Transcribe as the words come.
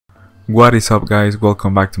What is up, guys?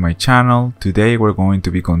 Welcome back to my channel. Today we're going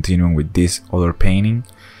to be continuing with this other painting,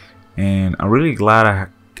 and I'm really glad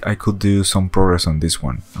I could do some progress on this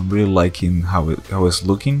one. I'm really liking how it's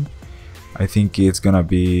looking. I think it's gonna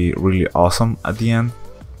be really awesome at the end,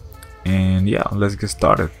 and yeah, let's get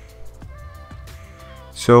started.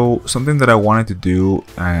 So something that I wanted to do,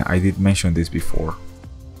 I did mention this before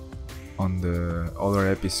on the other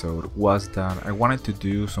episode, was that I wanted to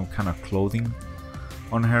do some kind of clothing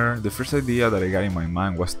on her. The first idea that I got in my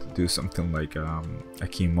mind was to do something like a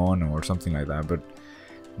kimono or something like that, but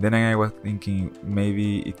then I was thinking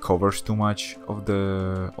maybe it covers too much of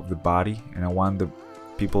the body, and I want the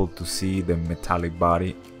people to see the metallic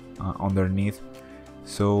body underneath.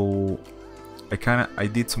 So I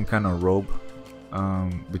did some kind of robe,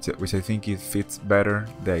 which I think it fits better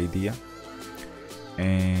the idea.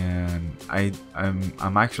 And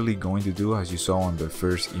I'm actually going to do, as you saw on the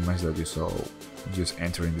first image that you saw just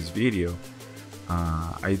entering this video,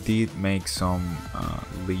 I did make some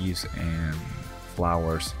leaves and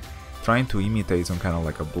flowers, trying to imitate some kind of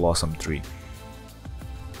like a blossom tree.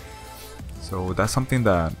 So that's something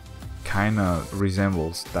that kind of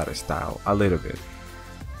resembles that style a little bit.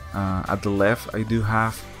 At the left, I do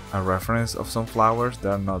have a reference of some flowers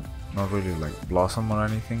that are not really like blossom or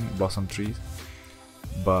anything, blossom trees,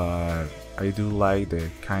 but I do like the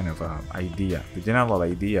kind of idea, the general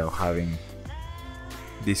idea of having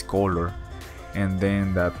this color and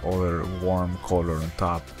then that other warm color on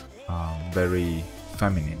top, very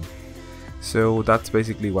feminine. So that's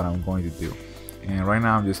basically what I'm going to do, and right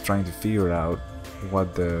now I'm just trying to figure out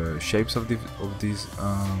what the shapes of this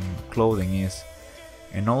clothing is,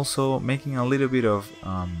 and also making a little bit of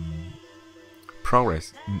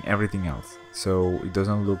progress in everything else, so it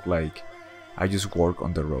doesn't look like I just work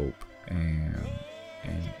on the rope and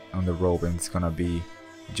it's gonna be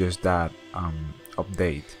just that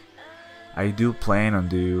update. I do plan on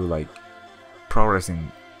do like progress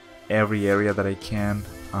in every area that I can,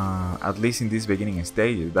 at least in this beginning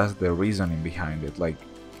stages. That's the reasoning behind it. Like,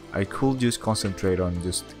 I could just concentrate on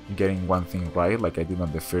just getting one thing right, like I did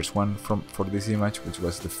on the first one for this image, which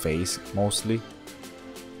was the face mostly,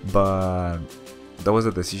 but that was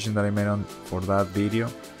a decision that I made for that video,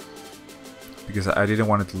 because I didn't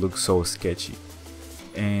want it to look so sketchy.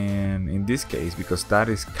 And in this case, because that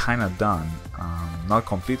is kind of done, not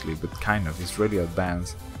completely but kind of, it's really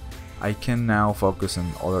advanced, I can now focus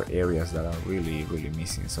on other areas that are really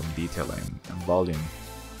missing some detail and volume.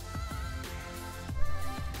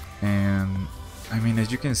 And I mean,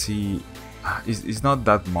 as you can see, it's not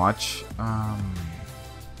that much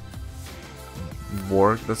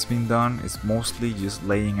work that's been done. It's mostly just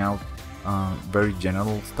laying out very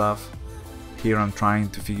general stuff. Here I'm trying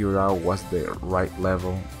to figure out what's the right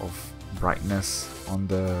level of brightness on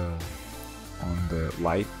the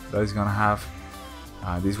light that it's gonna have.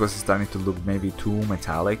 This was starting to look maybe too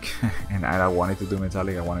metallic, and I don't want it to do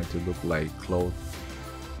metallic. I want it to look like cloth,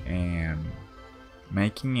 and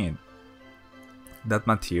making it that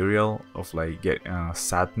material of like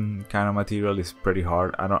satin kind of material is pretty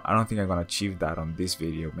hard. I don't think I'm gonna achieve that on this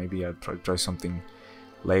video. Maybe I'll try something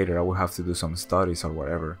later. I will have to do some studies or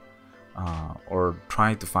whatever. Or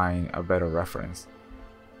trying to find a better reference,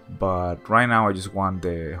 but right now I just want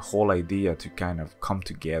the whole idea to kind of come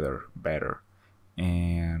together better,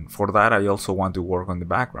 and for that I also want to work on the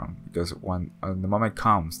background, because when the moment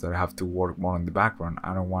comes that I have to work more on the background,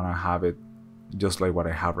 I don't want to have it just like what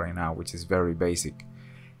I have right now, which is very basic.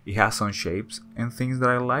 It has some shapes and things that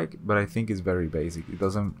I like, but I think it's very basic. It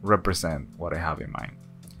doesn't represent what I have in mind.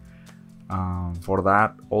 For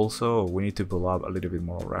that also we need to pull up a little bit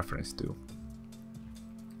more reference too.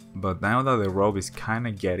 But now that the robe is kind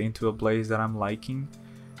of getting to a place that I'm liking,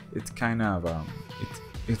 it's kind of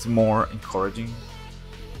it's more encouraging.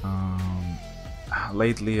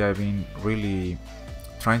 Lately I've been really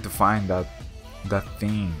trying to find that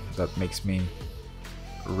thing that makes me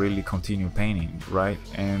really continue painting, right?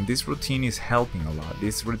 And this routine is helping a lot.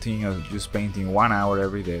 This routine of just painting 1 hour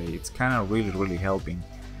every day, it's kind of really helping.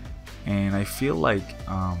 And I feel like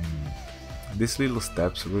these little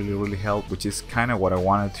steps really help, which is kind of what I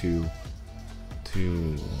wanted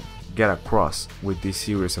to get across with this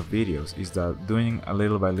series of videos, is that doing a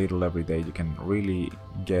little by little every day, you can really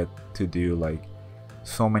get to do like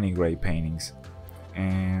so many great paintings.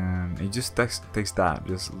 And it just takes that,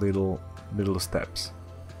 just little steps.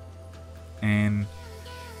 And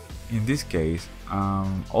in this case,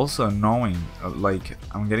 also knowing, like,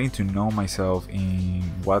 I'm getting to know myself in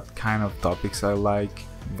what kind of topics I like,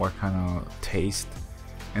 what kind of taste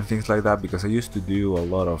and things like that, because I used to do a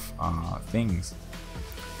lot of things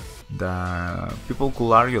that people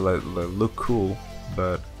could argue like look cool,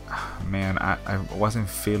 but man, I wasn't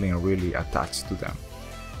feeling really attached to them.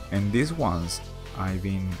 And these ones, I've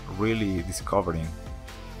been really discovering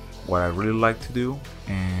what I really like to do,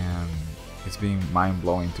 and it's been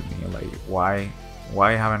mind-blowing to me. Like,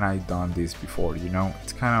 why haven't I done this before? You know,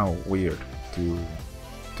 it's kind of weird to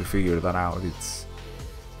figure that out.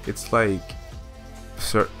 It's like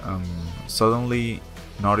suddenly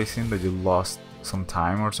noticing that you lost some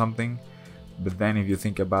time or something, but then if you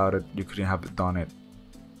think about it, you couldn't have done it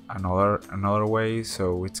another way.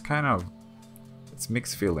 So it's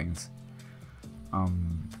mixed feelings,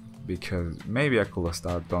 because maybe I could have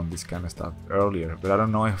started done this kind of stuff earlier, but I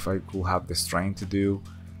don't know if I could have the strength to do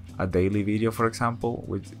a daily video, for example,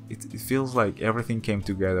 which it feels like everything came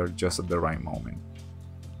together just at the right moment.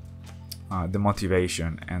 The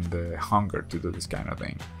motivation and the hunger to do this kind of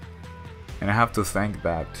thing. And I have to thank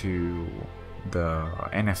that to the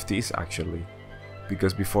NFTs actually,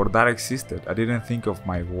 because before that existed, I didn't think of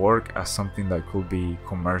my work as something that could be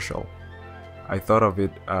commercial. I thought of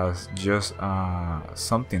it as just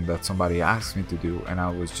something that somebody asked me to do, and I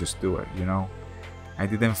would just do it, you know. I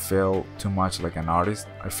didn't feel too much like an artist.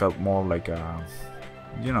 I felt more like a,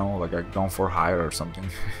 you know, like a gun for hire or something.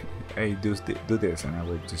 Hey, do this, and I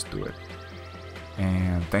would just do it.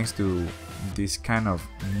 And thanks to this kind of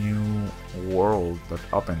new world that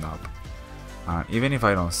opened up, even if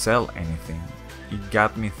I don't sell anything, it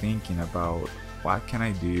got me thinking about what can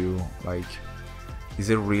I do. Like, is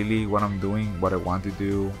it really what I'm doing, what I want to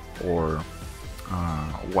do, or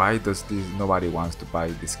why does nobody wants to buy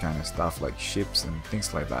this kind of stuff like ships and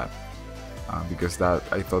things like that? Because that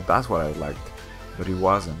I thought that's what I liked, but it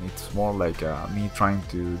wasn't. It's more like me trying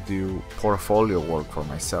to do portfolio work for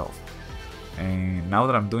myself. And now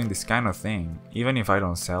that I'm doing this kind of thing, even if I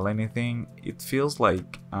don't sell anything, it feels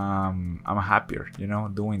like I'm happier, you know,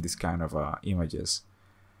 doing this kind of images.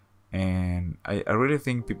 And I really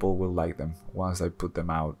think people will like them once I put them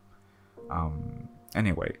out.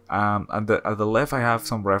 Anyway, at the left I have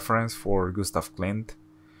some reference for Gustav Klimt.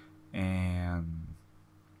 And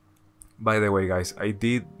by the way, guys, I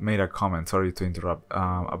did made a comment, sorry to interrupt,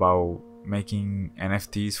 about making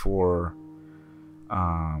NFTs for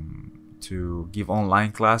to give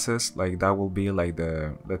online classes. Like, that will be like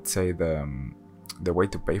the, let's say, the way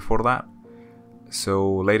to pay for that.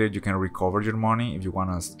 So later you can recover your money. If you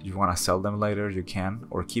wanna sell them later, you can,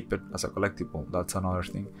 or keep it as a collectible. That's another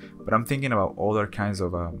thing. But I'm thinking about other kinds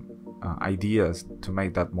of ideas to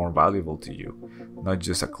make that more valuable to you, not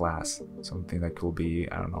just a class. Something that could be,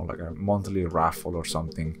 I don't know, like a monthly raffle or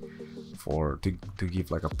something, to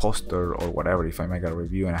give like a poster or whatever. If I make a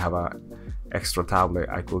review and I have a extra tablet,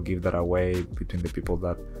 I could give that away between the people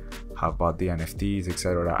that have bought the NFTs,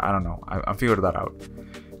 etc. I don't know. I figured that out.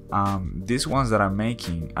 These ones that I'm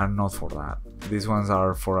making are not for that. These ones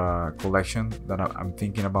are for a collection that I'm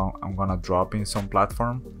thinking about. I'm gonna drop in some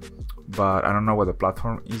platform, but I don't know what the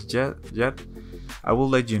platform is yet. I will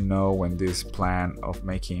let you know when this plan of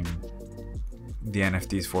making the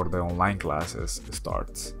NFTs for the online classes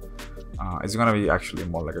starts. It's gonna be actually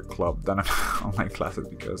more like a club than an online classes,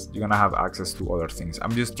 because you're gonna have access to other things.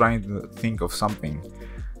 I'm just trying to think of something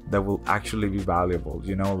that will actually be valuable,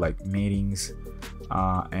 you know, like meetings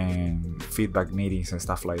and feedback meetings and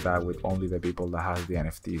stuff like that with only the people that has the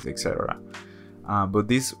NFTs, etc. But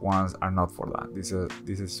these ones are not for that. This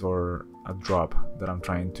is for a drop that I'm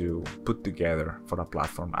trying to put together for a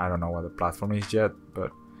platform. I don't know what the platform is yet,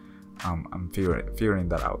 but I'm figuring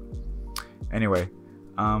that out. Anyway,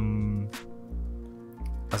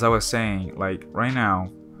 as I was saying, like right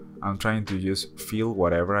now I'm trying to just feel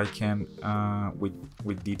whatever I can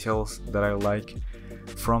with details that I like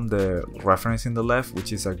from the reference in the left,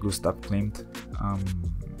 which is a Gustav Klimt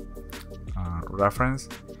reference.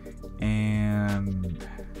 And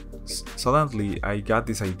suddenly I got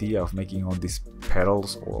this idea of making all these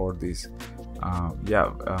petals or these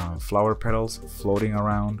flower petals floating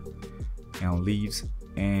around and leaves,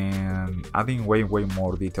 and adding way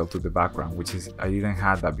more detail to the background, which is I didn't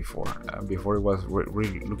have that before. Before it was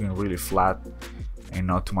really looking really flat and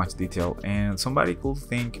not too much detail, and somebody could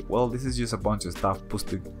think, well, this is just a bunch of stuff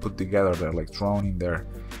put together there, like thrown in there,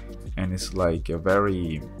 and it's like a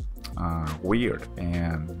very weird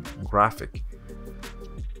and graphic.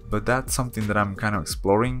 But that's something that I'm kind of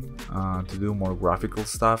exploring, to do more graphical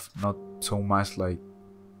stuff, not so much like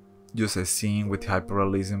just a scene with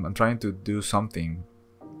hyperrealism. I'm trying to do something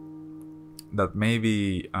that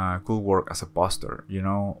maybe could work as a poster, you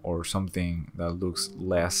know, or something that looks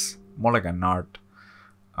more like an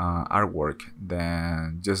artwork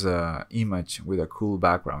than just a image with a cool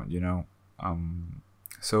background, you know.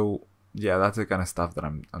 So yeah, that's the kind of stuff that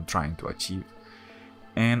I'm trying to achieve.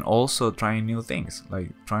 and also trying new things, like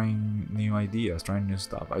trying new ideas, trying new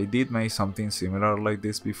stuff. I did make something similar like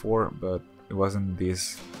this before, but it wasn't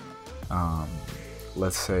this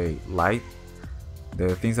let's say light.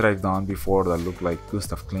 The things that I've done before that look like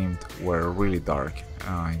Gustav Klimt were really dark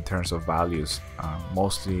in terms of values,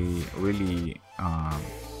 mostly really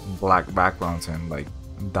black backgrounds and like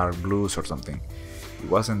dark blues or something. It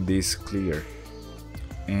wasn't this clear,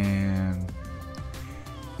 and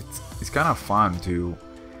it's kind of fun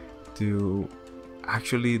to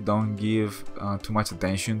actually don't give too much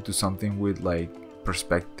attention to something with like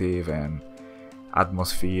perspective and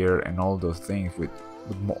atmosphere and all those things, with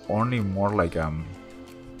only more like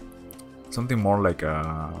something more like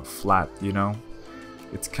a flat, you know.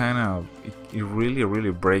 It's kind of it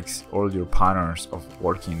really breaks all your patterns of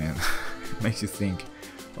working, and it makes you think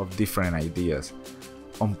of different ideas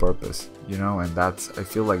on purpose, you know. And that's, I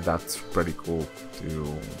feel like that's pretty cool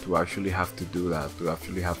to actually have to do that, to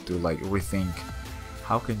actually have to like rethink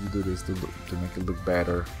how can you do this to make it look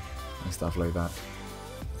better and stuff like that.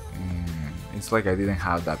 And it's like I didn't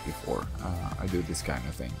have that before. I do this kind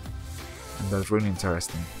of thing, and that's really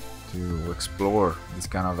interesting to explore this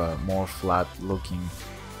kind of a more flat looking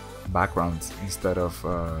backgrounds instead of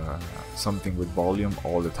something with volume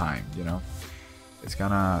all the time, you know. It's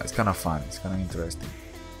kind of fun, it's kind of interesting.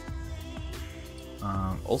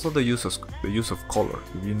 Also the use of color.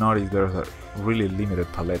 If you notice, there's a really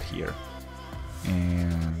limited palette here,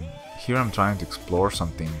 and here I'm trying to explore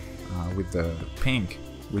something with the pink,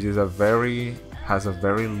 which is has a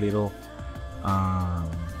very little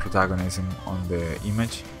protagonism on the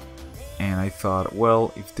image. And I thought,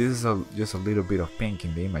 well, if this is just a little bit of pink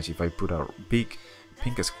in the image, if I put a big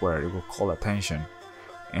pink square, it will call attention.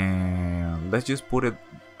 And let's just put it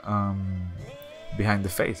behind the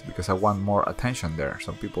face, because I want more attention there,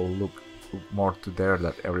 so people look more to there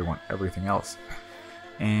than everything else.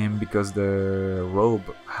 And because the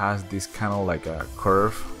robe has this kind of like a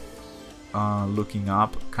curve looking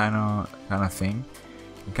up kind of thing,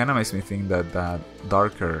 it kind of makes me think that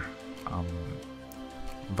darker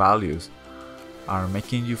values are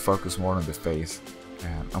making you focus more on the face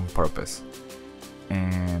and on purpose.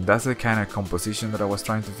 And that's the kind of composition that I was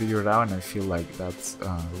trying to figure out, and I feel like that's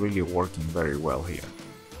really working very well here.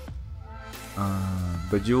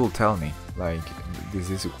 But you will tell me, like, does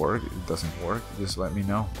this work? It doesn't work? Just let me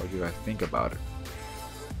know what you guys think about it.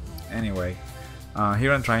 Anyway,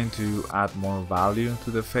 here I'm trying to add more value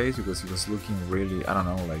to the face, because it was looking really, I don't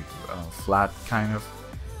know, like flat kind of,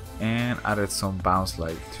 and added some bounce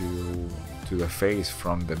light to the face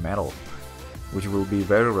from the metal, which will be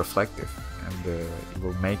very reflective, and it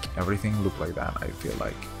will make everything look like that, I feel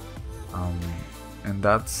like. And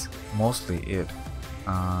that's mostly it.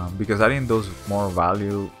 Because adding those more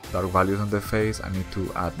dark values on the face, I need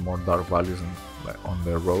to add more dark values on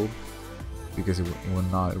the robe, because it will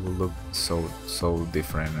look so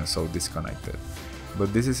different and so disconnected.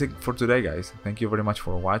 But this is it for today, guys. Thank you very much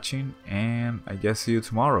for watching, and I guess see you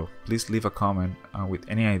tomorrow. Please leave a comment with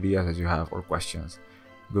any ideas that you have or questions.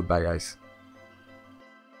 Goodbye, guys.